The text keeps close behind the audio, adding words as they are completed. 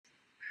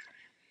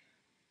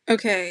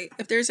Okay,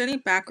 if there's any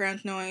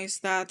background noise,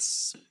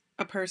 that's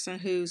a person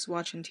who's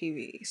watching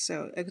TV.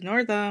 So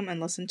ignore them and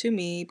listen to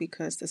me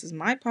because this is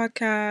my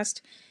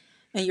podcast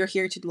and you're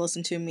here to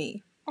listen to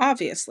me,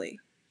 obviously.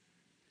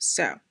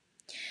 So,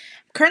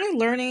 currently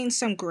learning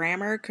some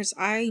grammar because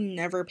I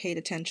never paid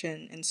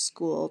attention in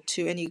school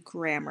to any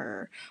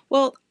grammar.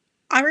 Well,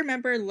 I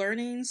remember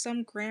learning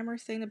some grammar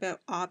thing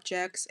about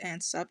objects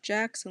and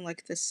subjects in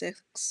like the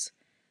sixth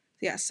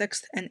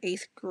and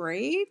eighth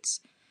grades.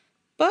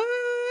 But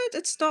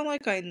it's not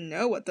like I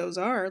know what those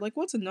are. Like,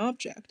 what's an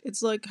object?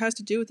 It's like has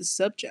to do with the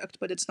subject,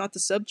 but it's not the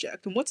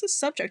subject. And what's a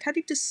subject? How do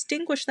you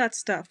distinguish that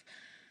stuff?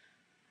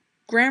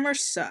 Grammar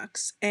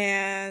sucks,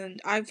 and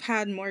I've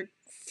had more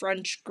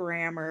French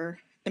grammar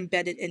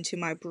embedded into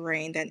my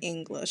brain than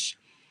English.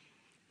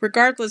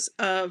 Regardless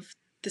of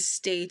the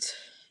state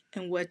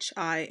in which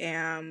I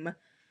am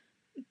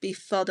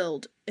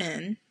befuddled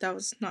in, that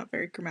was not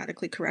very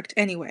grammatically correct.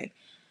 Anyway,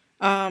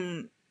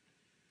 um,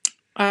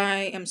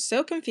 I am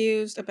so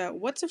confused about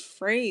what's a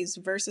phrase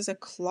versus a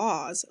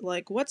clause.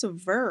 Like, what's a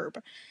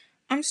verb?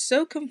 I'm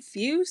so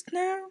confused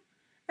now.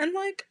 And,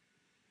 like,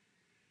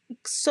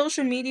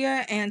 social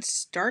media and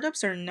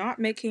startups are not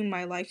making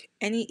my life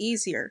any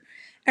easier.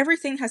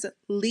 Everything has a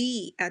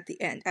ly at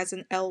the end, as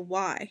an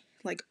ly,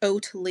 like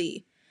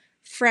oatly,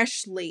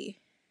 freshly.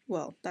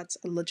 Well, that's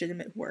a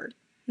legitimate word.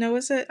 No,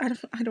 is it?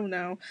 I don't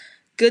know.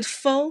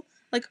 Goodful?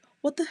 Like,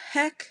 what the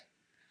heck?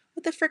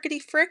 What the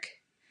frickety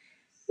frick?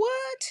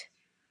 What?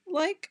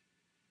 Like,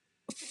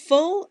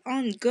 full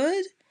on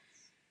good,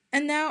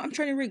 and now I'm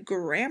trying to read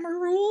grammar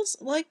rules.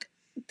 Like,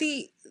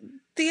 the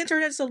the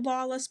internet's a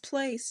lawless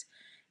place,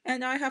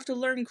 and I have to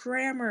learn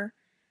grammar.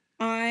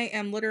 I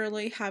am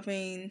literally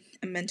having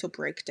a mental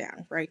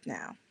breakdown right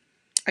now.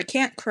 I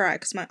can't cry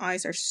because my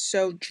eyes are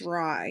so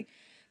dry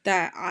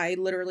that I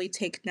literally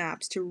take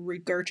naps to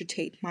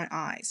regurgitate my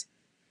eyes.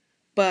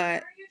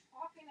 But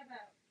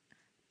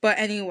But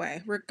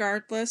anyway,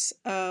 regardless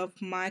of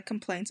my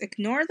complaints,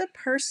 ignore the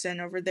person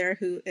over there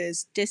who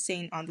is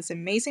dissing on this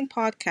amazing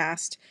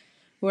podcast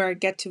where I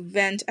get to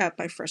vent out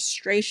my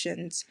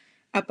frustrations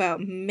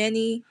about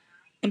many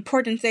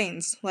important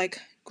things like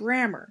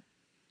grammar.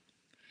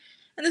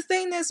 And the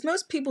thing is,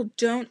 most people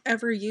don't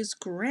ever use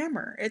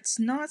grammar. It's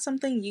not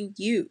something you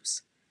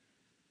use.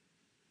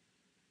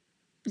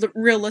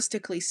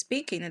 Realistically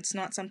speaking, it's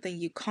not something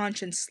you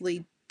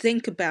consciously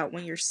think about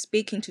when you're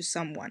speaking to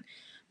someone.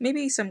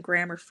 Maybe some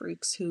grammar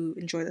freaks who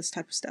enjoy this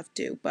type of stuff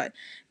do, but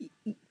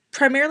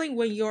primarily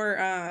when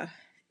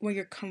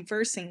you're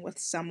conversing with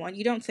someone,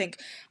 you don't think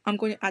I'm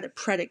going to add a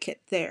predicate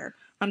there.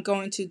 I'm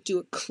going to do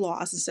a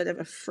clause instead of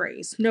a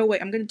phrase. No way,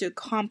 I'm going to do a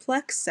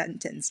complex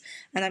sentence,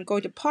 and I'm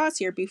going to pause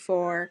here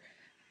before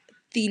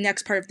the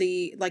next part of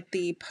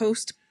the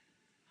post.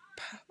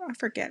 I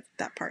forget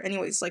that part.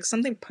 Anyways, like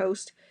something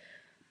post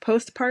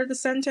part of the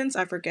sentence.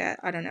 I forget.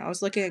 I don't know. I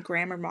was looking at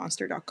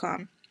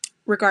grammarmonster.com.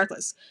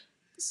 Regardless,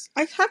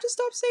 I have to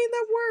stop saying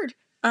that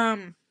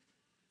word.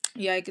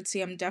 Yeah, I could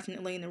see I'm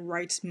definitely in the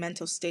right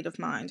mental state of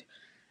mind.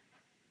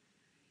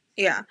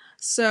 Yeah.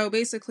 So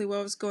basically,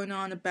 what was going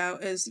on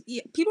about is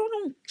people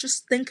don't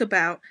just think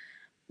about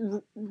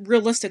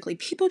realistically.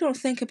 People don't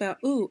think about,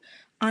 ooh,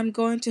 I'm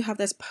going to have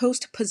this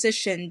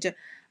post-positioned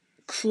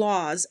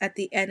clause at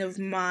the end of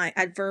my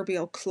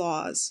adverbial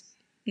clause.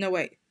 No,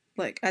 wait,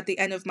 like at the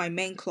end of my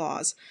main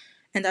clause,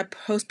 and that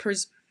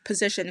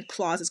post-position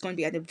clause is going to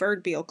be an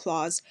adverbial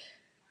clause.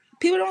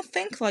 People don't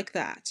think like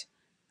that.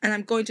 And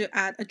I'm going to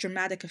add a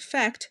dramatic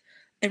effect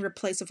in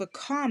replace of a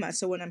comma.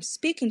 So when I'm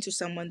speaking to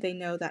someone, they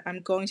know that I'm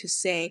going to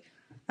say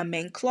a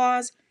main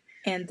clause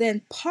and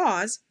then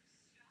pause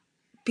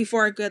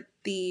before I get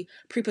the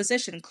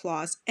preposition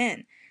clause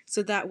in.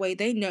 So that way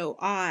they know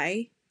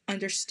I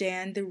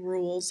understand the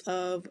rules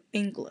of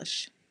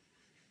English.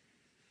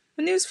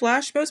 The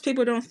newsflash, most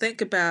people don't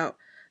think about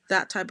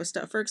that type of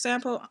stuff. For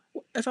example,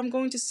 if I'm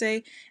going to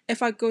say,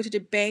 if I go to the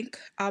bank,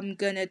 I'm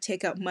gonna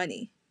take out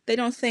money. They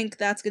don't think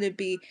that's gonna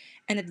be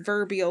an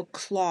adverbial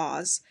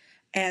clause,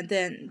 and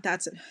then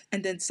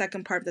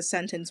second part of the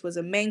sentence was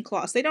a main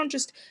clause. They don't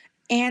just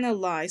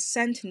analyze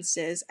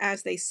sentences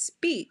as they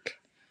speak.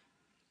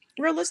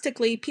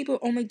 Realistically, people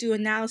only do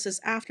analysis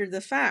after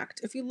the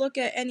fact. If you look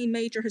at any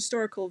major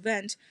historical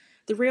event,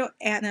 the real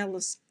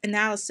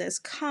analysis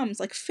comes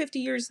like 50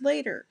 years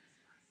later.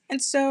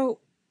 And so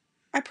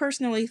I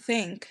personally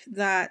think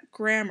that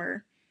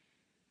grammar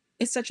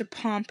is such a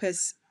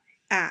pompous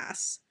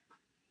ass,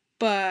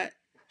 but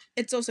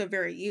it's also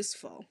very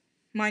useful.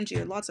 Mind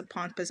you, lots of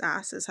pompous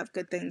asses have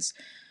good things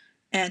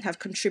and have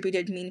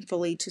contributed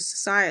meaningfully to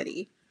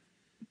society,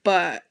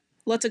 but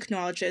let's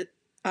acknowledge it.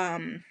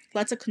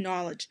 Let's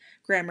acknowledge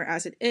grammar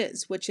as it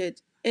is, which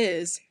it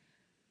is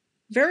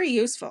very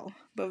useful,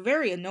 but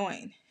very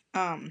annoying.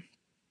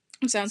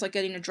 It sounds like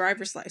getting a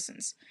driver's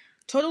license.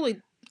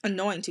 Totally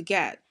annoying to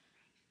get,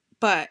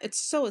 but it's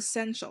so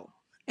essential.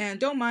 And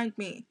don't mind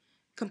me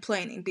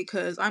complaining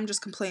because I'm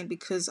just complaining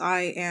because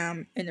I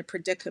am in a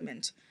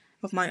predicament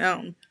of my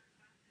own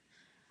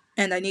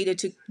and I needed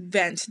to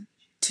vent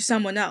to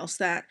someone else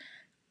that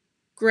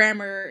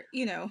grammar.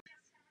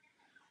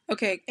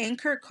 Okay,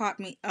 Anchor caught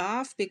me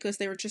off because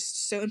they were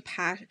just so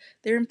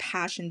they're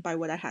impassioned by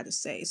what I had to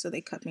say, so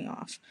they cut me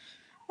off.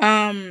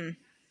 Um,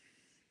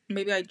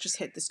 Maybe I just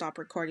hit the stop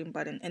recording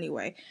button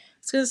anyway. I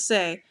was gonna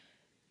say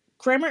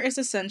grammar is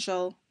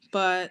essential,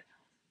 but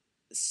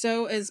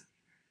so is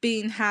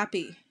being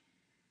happy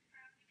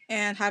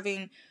and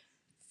having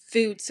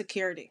food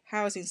security,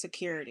 housing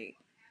security,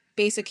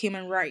 basic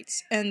human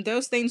rights, and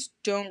those things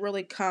don't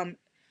really come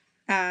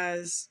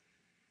as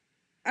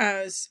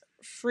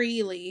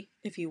freely,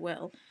 if you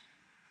will,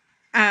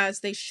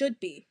 as they should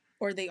be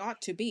or they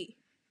ought to be.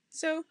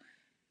 So,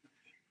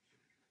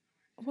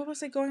 what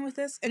was I going with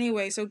this?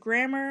 Anyway, so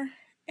grammar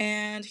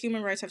and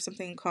human rights have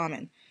something in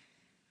common.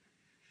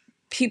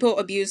 People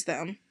abuse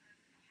them.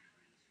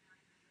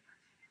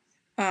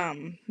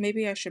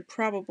 Maybe I should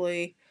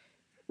probably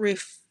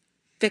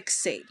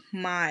refixate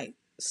my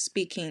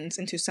speakings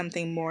into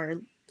something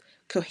more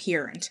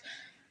coherent.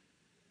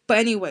 But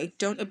anyway,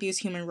 don't abuse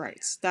human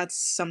rights. That's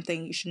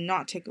something you should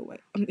not take away.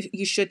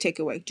 You should take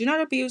away. Do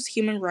not abuse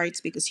human rights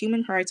because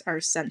human rights are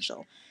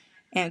essential.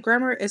 And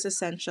grammar is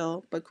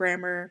essential, but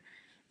grammar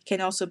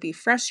can also be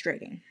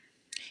frustrating.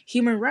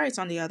 Human rights,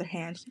 on the other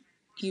hand,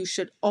 you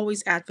should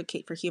always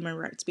advocate for human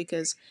rights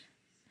because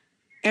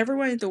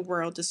everyone in the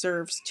world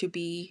deserves to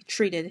be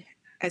treated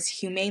as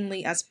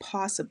humanely as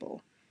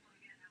possible.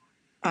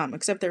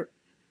 Except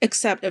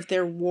if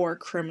they're war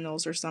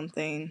criminals or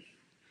something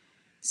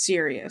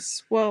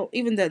serious. Well,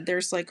 even then,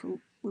 there's like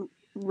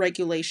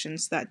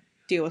regulations that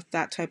deal with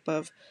that type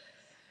of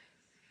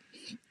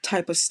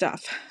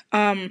stuff.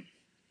 I'm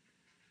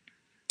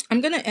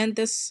gonna end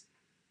this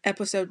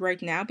episode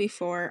right now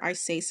before I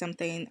say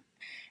something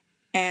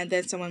and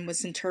then someone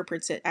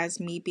misinterprets it as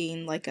me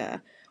being like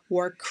a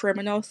war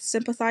criminal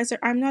sympathizer.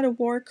 I'm not a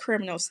war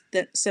criminal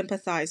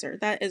sympathizer.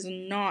 That is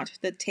not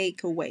the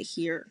takeaway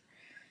here.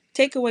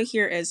 Takeaway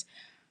here is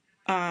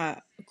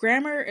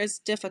grammar is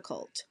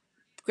difficult.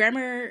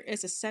 Grammar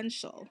is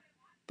essential,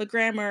 but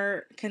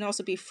grammar can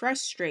also be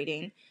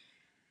frustrating.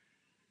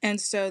 And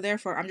so,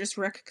 therefore, I'm just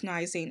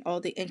recognizing all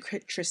the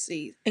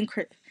intricacies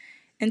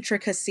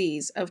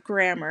of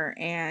grammar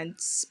and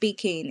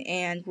speaking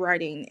and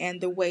writing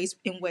and the ways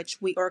in which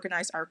we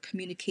organize our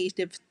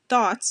communicative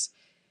thoughts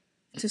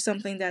to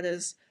something that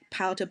is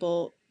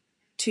palatable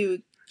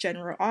to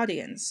general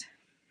audience.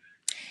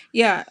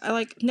 Yeah, I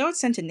like Noah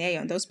Centineo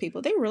and those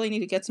people. They really need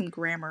to get some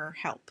grammar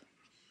help.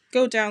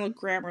 Go download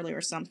Grammarly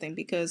or something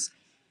because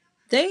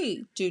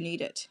they do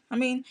need it. I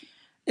mean,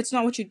 it's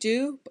not what you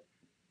do,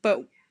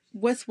 but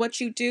with what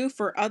you do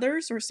for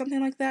others or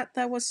something like that,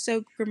 that was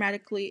so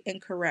grammatically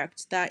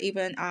incorrect that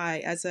even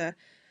I, as a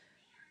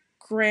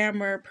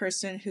grammar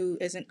person who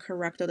isn't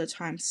correct all the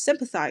time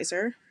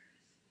sympathizer,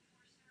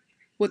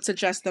 would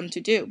suggest them to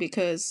do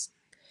because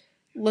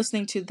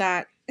listening to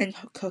that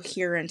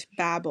incoherent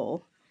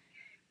babble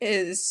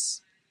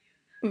is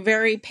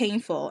very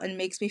painful and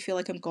makes me feel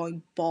like I'm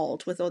going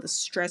bald with all the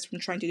stress from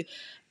trying to,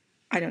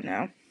 I don't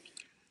know,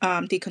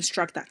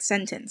 deconstruct that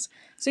sentence.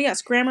 So,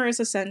 yes, grammar is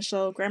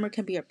essential. Grammar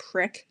can be a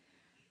prick,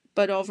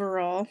 but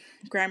overall,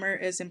 grammar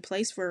is in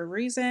place for a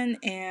reason,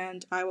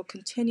 and I will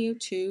continue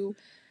to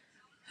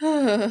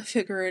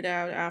figure it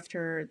out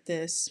after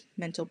this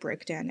mental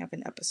breakdown of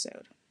an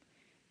episode.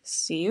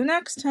 See you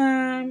next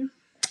time.